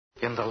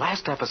In the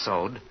last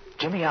episode,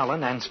 Jimmy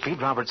Allen and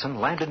Speed Robertson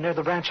landed near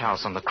the ranch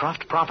house on the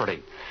Croft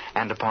property,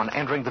 and upon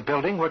entering the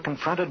building were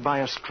confronted by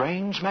a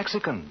strange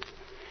Mexican.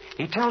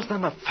 He tells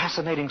them a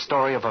fascinating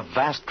story of a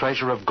vast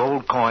treasure of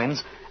gold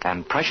coins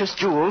and precious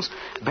jewels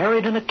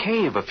buried in a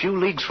cave a few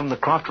leagues from the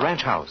Croft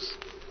ranch house.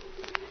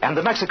 And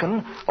the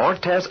Mexican,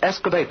 Ortez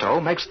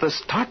Escobedo, makes the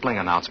startling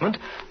announcement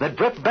that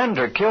Britt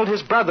Bender killed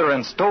his brother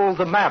and stole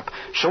the map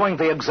showing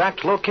the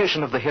exact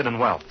location of the hidden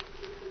wealth.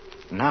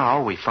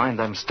 Now we find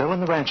them still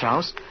in the ranch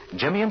house,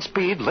 Jimmy and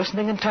Speed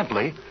listening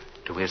intently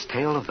to his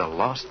tale of the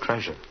lost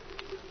treasure.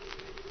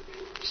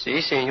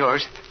 Si,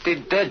 senors, the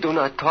dead do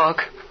not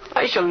talk.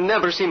 I shall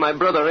never see my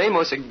brother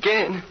Amos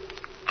again.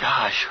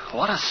 Gosh,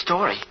 what a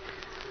story.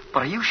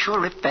 But are you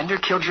sure Rip Bender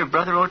killed your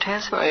brother,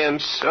 Ortez? I am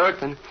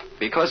certain,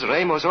 because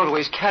Ramos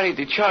always carried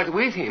the chart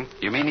with him.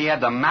 You mean he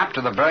had the map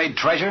to the buried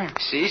treasure?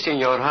 Si,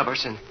 Senor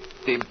Robertson.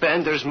 The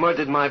Benders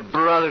murdered my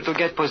brother to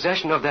get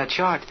possession of that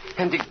chart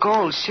and the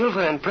gold, silver,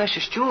 and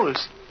precious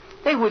jewels.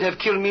 They would have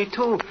killed me,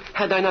 too,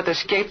 had I not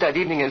escaped that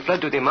evening and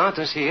fled to the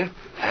mountains here.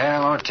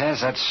 Well,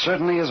 Ortez, that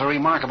certainly is a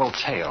remarkable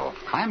tale.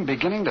 I'm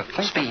beginning to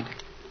think... Speed.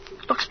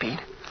 Look,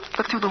 Speed.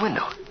 Look through the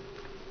window.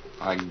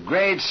 My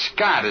great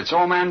Scott, it's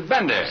old man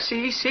Bender.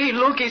 See,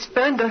 look, it's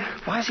Bender.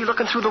 Why is he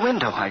looking through the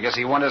window? I guess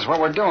he wonders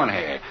what we're doing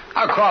here.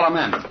 I'll call him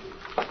in.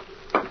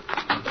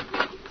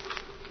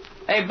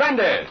 Hey,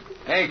 Bender.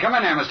 Hey, come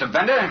in here, Mr.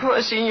 Bender. Oh,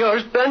 Senor,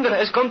 Bender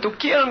has come to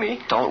kill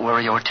me. Don't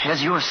worry,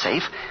 Ortez. You're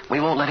safe.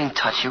 We won't let him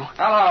touch you.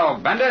 Hello,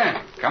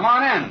 Bender. Come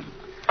on in.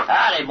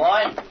 Howdy,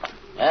 boy.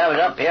 I was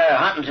up here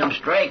hunting some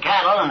stray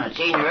cattle, and I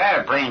seen your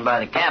airplane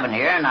by the cabin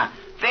here, and I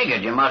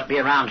figured you must be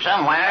around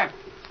somewhere.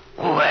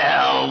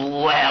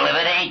 Well, if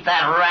it ain't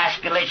that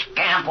rascally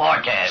scamp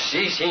Ortez.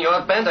 Si,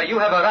 Senor Bender, you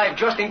have arrived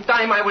just in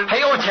time. I will...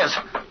 Hey, Ortez,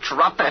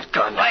 drop that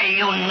gun. Why,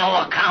 you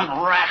no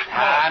account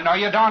rascal. No,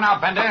 you don't now,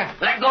 Bender.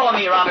 Let go of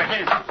me,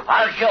 Robertson.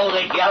 I'll show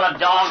this yellow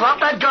dog. Drop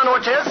that gun,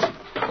 Ortez.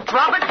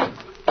 Drop it.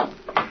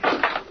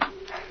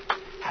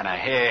 And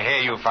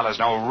here, you fellas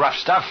know rough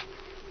stuff.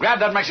 Grab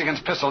that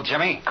Mexican's pistol,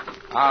 Jimmy.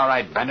 All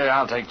right, Bender,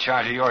 I'll take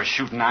charge of your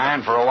shooting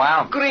iron for a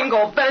while.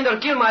 Gringo Bender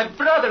killed my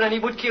brother, and he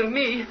would kill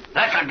me.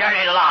 That's a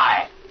dirty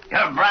lie.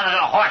 Your brother's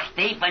a horse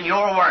thief, and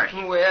you're worse.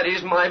 Where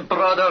is my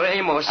brother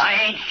Amos? I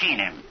ain't seen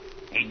him.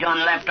 He done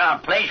left our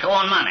place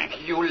owing money.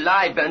 You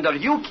lie, Bender.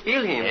 You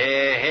kill him.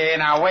 Hey,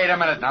 now, wait a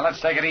minute. Now, let's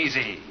take it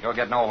easy. You'll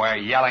get nowhere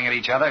yelling at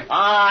each other.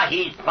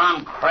 He's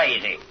plumb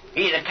crazy.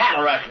 He's a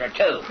cattle rustler,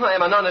 too. I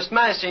am an honest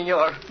man,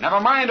 senor. Never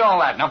mind all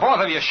that. Now, both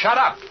of you, shut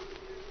up.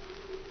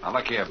 Now,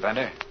 look here,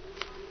 Bender.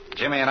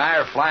 Jimmy and I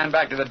are flying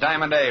back to the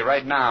Diamond A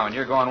right now, and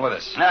you're going with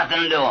us.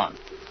 Nothing doing.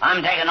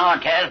 I'm taking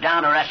Ortez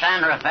down to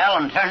San Rafael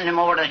and turning him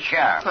over to the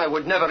sheriff. I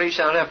would never reach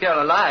San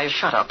Rafael alive.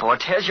 Shut up,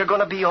 Ortez. You're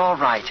going to be all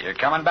right. You're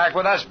coming back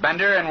with us,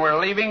 Bender, and we're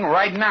leaving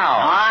right now.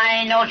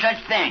 I ain't no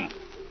such thing.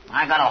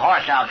 I got a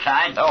horse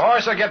outside. The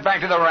horse will get back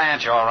to the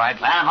ranch, all right.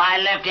 Well, if I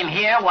left him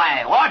here,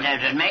 why,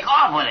 Ortez would make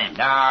off with him.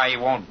 No, he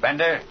won't,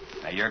 Bender.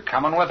 Now, you're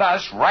coming with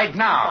us right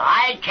now.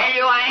 I tell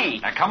you I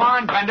ain't. Now, come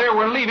on, Bender.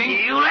 We're leaving.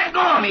 You let go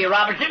of me,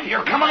 Robertson.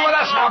 You're coming with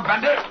us now,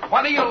 Bender,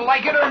 whether you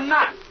like it or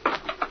not.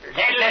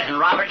 Say, listen,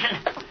 Robertson.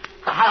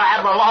 I'll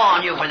have the law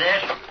on you for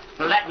this.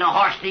 Letting a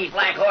horse thief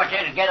like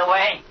Ortez get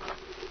away.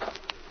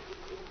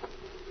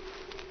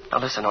 Now,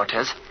 listen,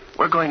 Ortez.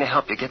 We're going to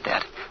help you get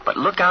that. But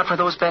look out for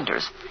those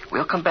Benders.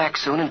 We'll come back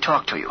soon and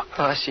talk to you.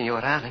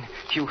 Senor Allen,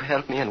 you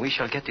help me and we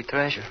shall get the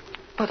treasure.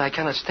 But I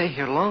cannot stay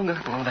here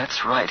longer. Oh,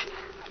 that's right.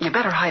 You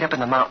better hide up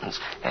in the mountains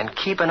and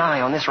keep an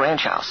eye on this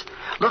ranch house.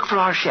 Look for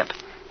our ship.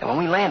 And when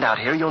we land out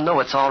here, you'll know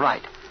it's all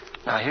right.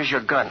 Now, here's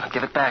your gun. I'll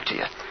give it back to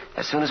you.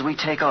 As soon as we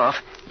take off,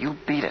 you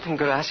beat it.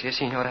 Gracias,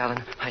 Senor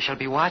Allen. I shall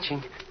be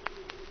watching.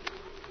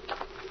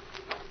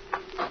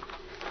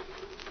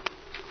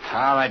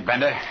 All right,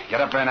 Bender.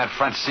 Get up there in that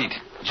front seat.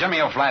 Jimmy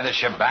will fly the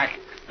ship back.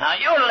 Now,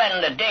 you're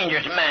letting the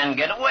dangerous man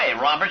get away,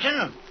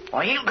 Robertson.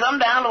 Well, he'll come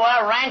down to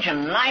our ranch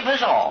and knife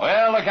us all.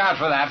 Well, look out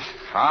for that.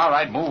 All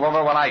right, move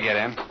over while I get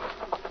in.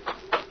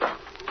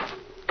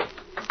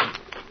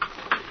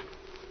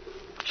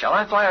 Shall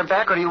I fly her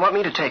back, or do you want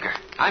me to take her?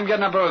 I'm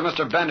getting up there with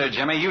Mr. Bender,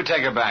 Jimmy. You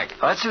take her back.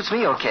 Oh, that suits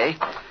me okay.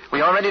 We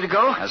all ready to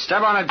go? Now,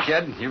 step on it,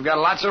 kid. You've got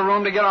lots of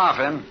room to get off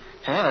in.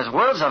 Yeah, there's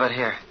worlds of it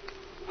here.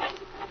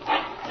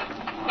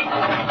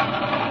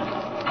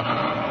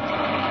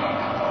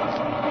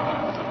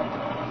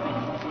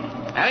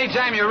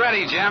 Anytime you're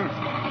ready, Jim.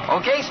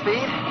 Okay,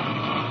 Speed.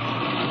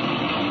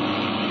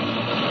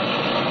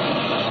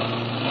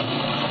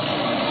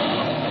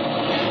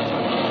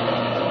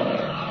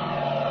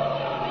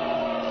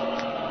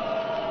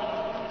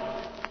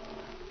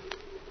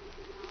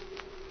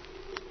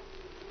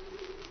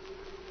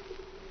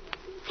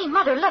 Hey,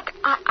 Mother, look.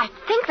 I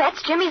think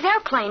that's Jimmy's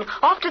airplane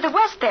off to the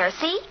west there,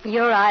 see?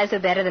 Your eyes are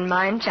better than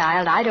mine,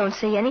 child. I don't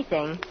see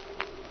anything.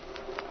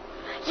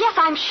 Yes,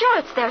 I'm sure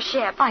it's their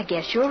ship. I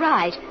guess you're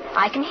right.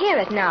 I can hear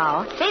it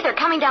now. Say, they're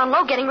coming down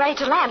low, getting ready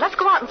to land. Let's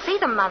go out and see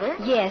them, Mother.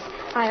 Yes,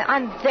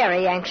 I'm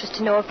very anxious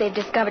to know if they've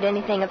discovered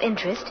anything of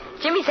interest.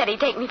 Jimmy said he'd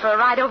take me for a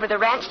ride over the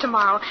ranch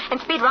tomorrow, and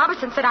Speed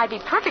Robertson said I'd be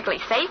perfectly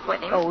safe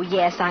with him. Oh,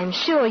 yes, I'm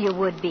sure you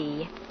would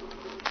be.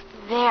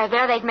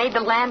 There, they've made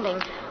the landing.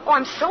 Oh,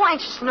 I'm so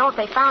anxious to know if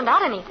they found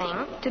out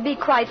anything. To be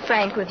quite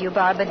frank with you,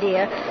 Barbara,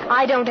 dear,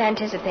 I don't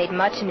anticipate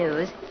much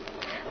news.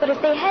 But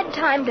if they had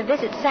time to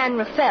visit San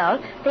Rafael,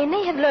 they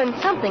may have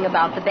learned something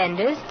about the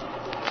Benders.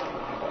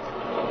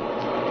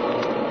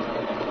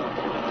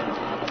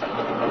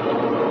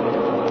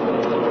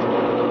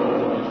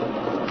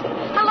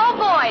 Hello,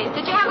 boys.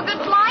 Did you have a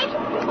good flight?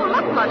 Oh,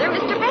 look, Mother,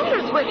 Mr.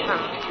 Bender's with them.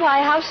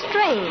 Why, how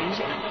strange.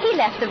 He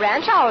left the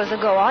ranch hours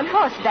ago on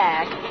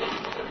horseback.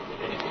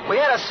 We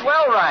had a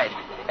swell ride.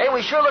 Hey,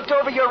 we sure looked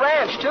over your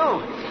ranch,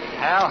 too.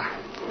 Hal,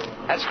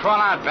 let's crawl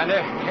out,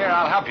 Bender. Here,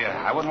 I'll help you.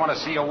 I wouldn't want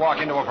to see you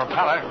walk into a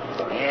propeller.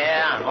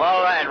 Yeah,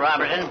 all right,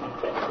 Robertson.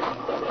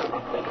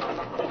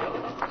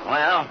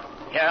 Well,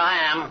 here I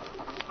am.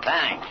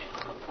 Thanks.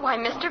 Why,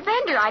 Mr.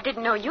 Bender, I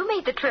didn't know you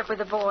made the trip with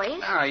the boys.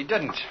 No, he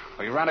didn't.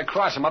 We ran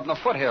across him up in the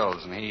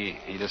foothills, and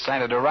he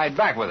decided to ride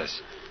back with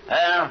us.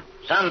 Well,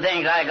 some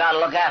things I gotta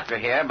look after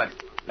here, but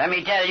let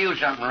me tell you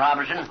something,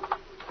 Robertson.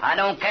 I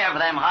don't care for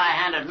them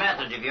high-handed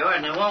methods of yours,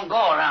 and they won't go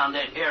around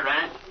this here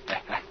ranch.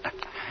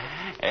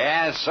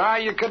 Yeah,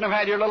 sorry you couldn't have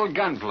had your little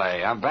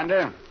gunplay, huh,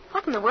 Bender?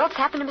 What in the world's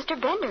happened to Mr.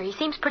 Bender? He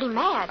seems pretty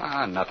mad.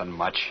 Ah, nothing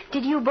much.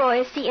 Did you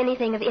boys see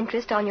anything of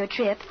interest on your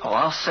trip? Oh,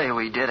 I'll say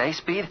we did, eh,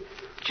 Speed?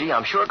 Gee,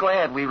 I'm sure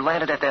glad we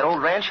landed at that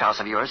old ranch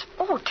house of yours.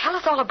 Oh, tell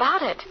us all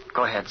about it.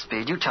 Go ahead,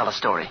 Speed. You tell a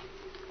story.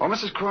 Well,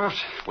 Mrs. Croft,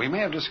 we may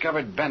have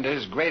discovered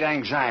Bender's great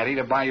anxiety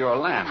to buy your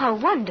land. How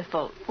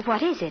wonderful.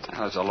 What is it?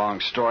 Well, it's a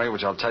long story,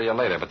 which I'll tell you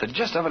later, but the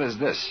gist of it is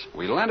this.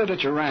 We landed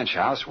at your ranch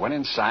house, went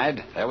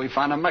inside. There we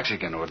found a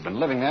Mexican who had been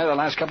living there the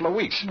last couple of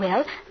weeks.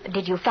 Well,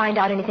 did you find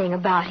out anything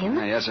about him?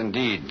 Yes,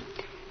 indeed.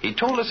 He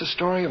told us a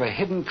story of a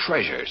hidden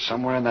treasure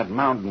somewhere in that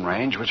mountain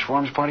range which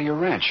forms part of your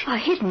ranch. A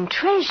hidden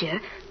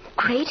treasure?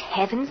 Great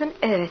heavens and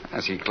earth.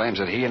 Yes, he claims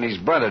that he and his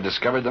brother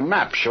discovered the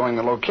map showing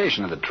the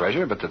location of the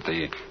treasure, but that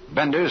the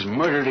Benders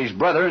murdered his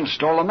brother and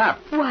stole the map.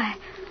 Why,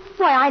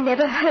 I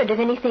never heard of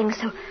anything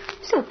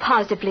so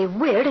positively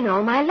weird in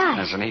all my life.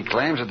 Yes, and he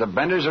claims that the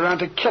Benders are out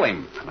to kill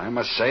him. And I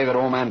must say that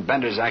old man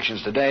Bender's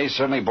actions today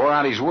certainly bore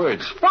out his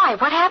words. Why?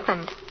 What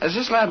happened? As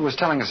this lad was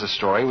telling us the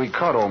story, we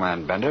caught old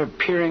man Bender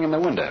peering in the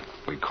window.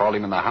 We called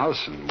him in the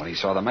house, and when he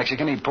saw the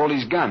Mexican, he pulled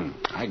his gun.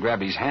 I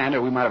grabbed his hand,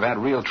 or we might have had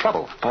real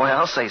trouble. Boy,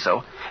 I'll say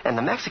so. And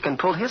the Mexican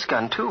pulled his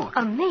gun, too.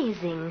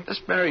 Amazing. This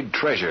buried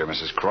treasure,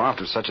 Mrs. Croft,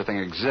 if such a thing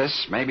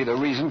exists, may be the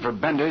reason for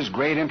Bender's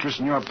great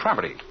interest in your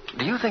property.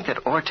 Do you think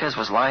that Ortez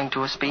was lying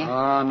to us, Speed?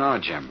 Oh, no,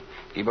 Jim.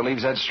 He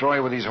believes that story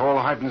with his whole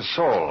heart and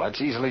soul.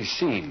 That's easily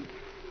seen.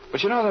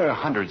 But you know, there are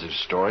hundreds of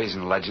stories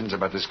and legends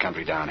about this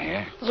country down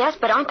here. Yes,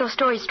 but aren't those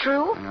stories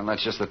true? Well,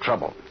 that's just the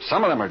trouble.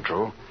 Some of them are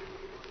true.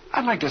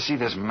 I'd like to see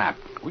this map.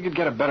 We could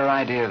get a better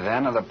idea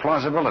then of the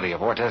plausibility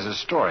of Ortez's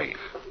story.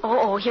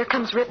 Oh, here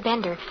comes Rip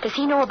Bender. Does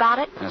he know about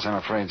it? Yes, I'm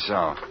afraid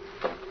so.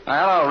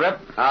 Hello, Rip.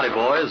 Howdy,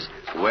 boys.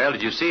 Well,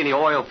 did you see any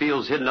oil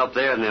fields hidden up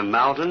there in them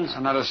mountains?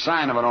 Not a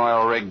sign of an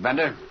oil rig,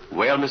 Bender.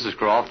 Well, Mrs.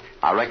 Croft,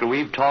 I reckon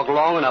we've talked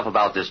long enough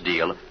about this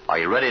deal. Are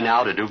you ready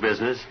now to do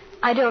business?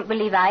 I don't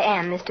believe I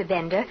am, Mr.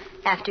 Bender,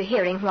 after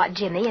hearing what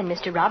Jimmy and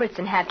Mr.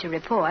 Robertson have to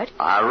report.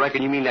 I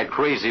reckon you mean that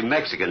crazy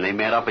Mexican they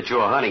met up at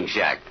your hunting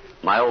shack.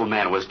 My old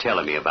man was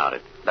telling me about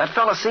it. That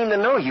fella seemed to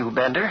know you,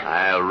 Bender.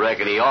 I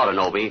reckon he ought to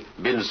know me.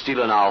 Been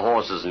stealing our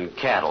horses and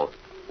cattle.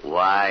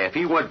 Why, if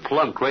he went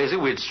plumb crazy,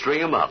 we'd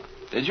string him up.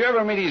 Did you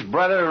ever meet his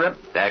brother, Rip?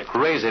 That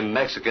crazy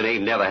Mexican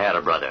ain't never had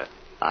a brother.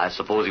 I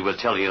suppose he was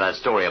telling you that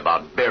story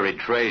about buried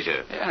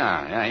treasure.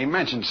 Yeah, he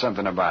mentioned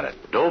something about it.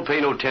 Don't pay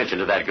no attention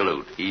to that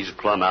galoot. He's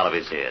plumb out of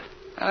his head.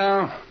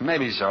 Oh,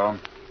 maybe so.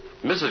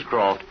 Mrs.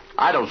 Croft,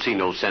 I don't see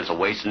no sense of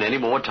wasting any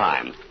more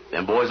time.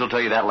 Them boys will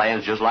tell you that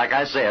land's just like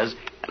I says,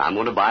 and I'm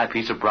going to buy a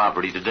piece of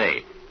property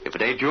today. If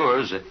it ain't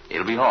yours,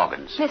 it'll be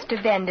Hawkins.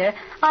 Mr. Bender,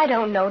 I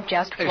don't know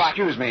just what...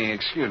 Excuse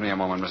me a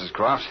moment, Mrs.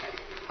 Croft.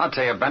 I'll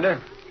tell you,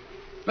 Bender.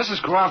 Mrs.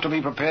 Croft will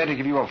be prepared to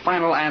give you a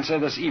final answer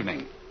this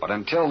evening. But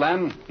until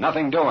then,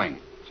 nothing doing.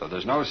 So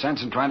there's no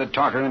sense in trying to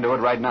talk her into it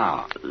right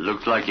now.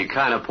 Looks like you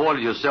kind of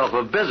appointed yourself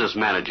a business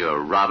manager,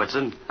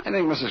 Robertson. I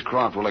think Mrs.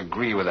 Croft will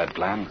agree with that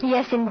plan.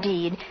 Yes,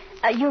 indeed.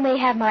 You may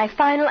have my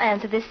final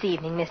answer this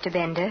evening, Mr.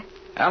 Bender.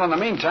 Well, in the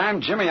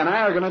meantime, Jimmy and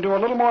I are going to do a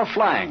little more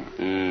flying.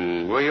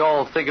 Where you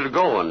all thinking of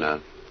going?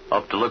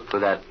 Up to look for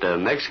that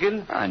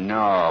Mexican? I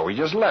know. We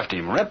just left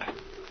him, Rip.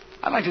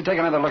 I'd like to take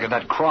another look at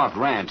that Croft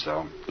ranch,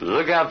 though.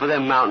 Look out for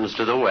them mountains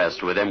to the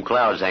west with them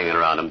clouds hanging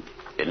around them.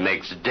 It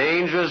makes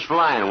dangerous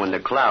flying when the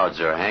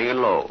clouds are hanging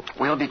low.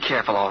 We'll be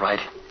careful, all right.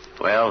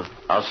 Well,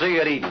 I'll see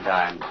you at eating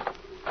time.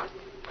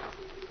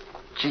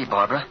 Gee,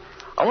 Barbara,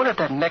 I wonder if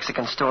that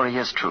Mexican story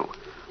is true.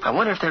 I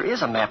wonder if there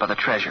is a map of the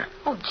treasure.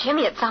 Oh,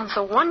 Jimmy, it sounds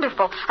so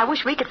wonderful. I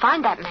wish we could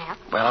find that map.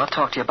 Well, I'll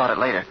talk to you about it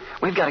later.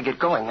 We've got to get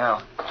going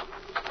now.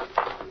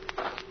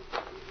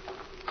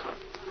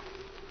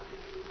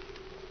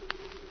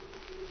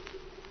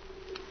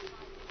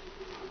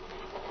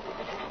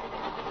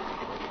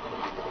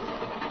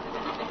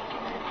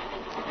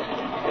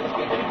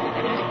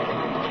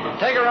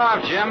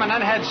 off, Jim, and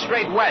then head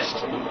straight west.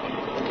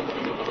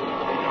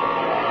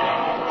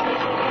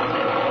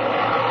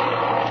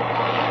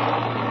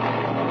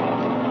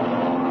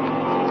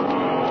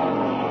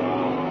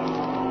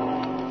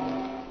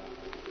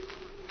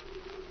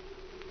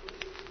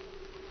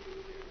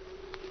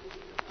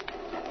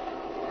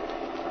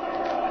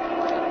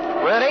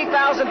 We're at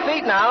 8,000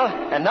 feet now,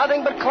 and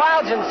nothing but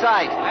clouds in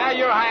sight.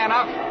 You're high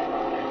enough.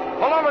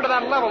 Pull over to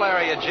that level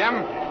area, Jim.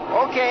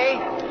 Okay.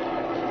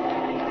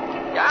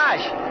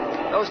 Gosh,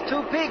 those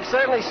two peaks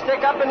certainly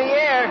stick up in the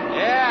air.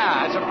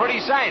 Yeah, it's a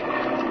pretty sight.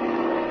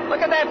 Look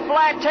at that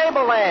flat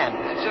tableland.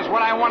 That's just what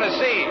I want to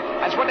see.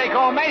 That's what they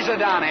call mesa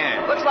down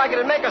here. Looks like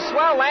it'd make a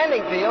swell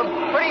landing field.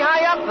 Pretty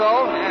high up,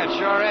 though. Yeah, it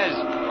sure is.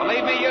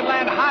 Believe me, you'd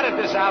land hot at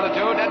this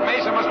altitude. That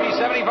mesa must be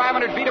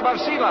 7,500 feet above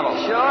sea level.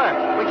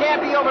 Sure. We can't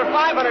be over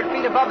 500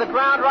 feet above the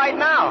ground right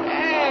now.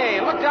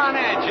 Hey, look down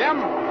there, Jim.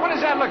 What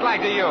does that look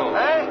like to you?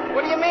 Huh?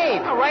 What do you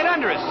mean? Oh, right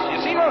under us.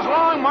 You see those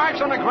long marks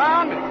on the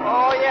ground?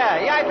 Oh,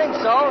 yeah. Yeah, I think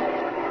so.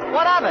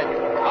 What of it?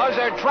 Those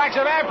are tracks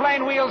of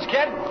airplane wheels,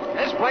 kid.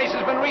 This place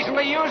has been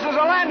recently used as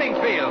a landing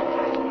field.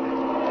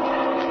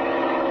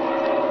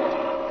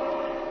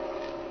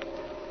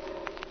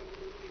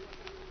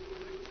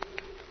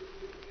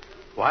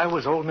 Why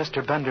was old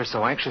Mr. Bender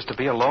so anxious to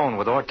be alone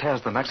with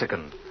Ortez the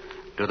Mexican?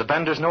 Do the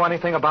Benders know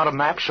anything about a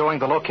map showing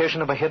the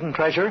location of a hidden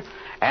treasure?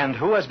 And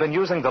who has been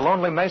using the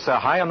lonely mesa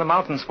high in the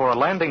mountains for a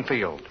landing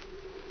field?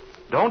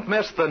 Don't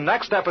miss the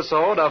next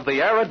episode of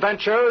The Air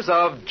Adventures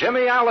of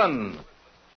Jimmy Allen.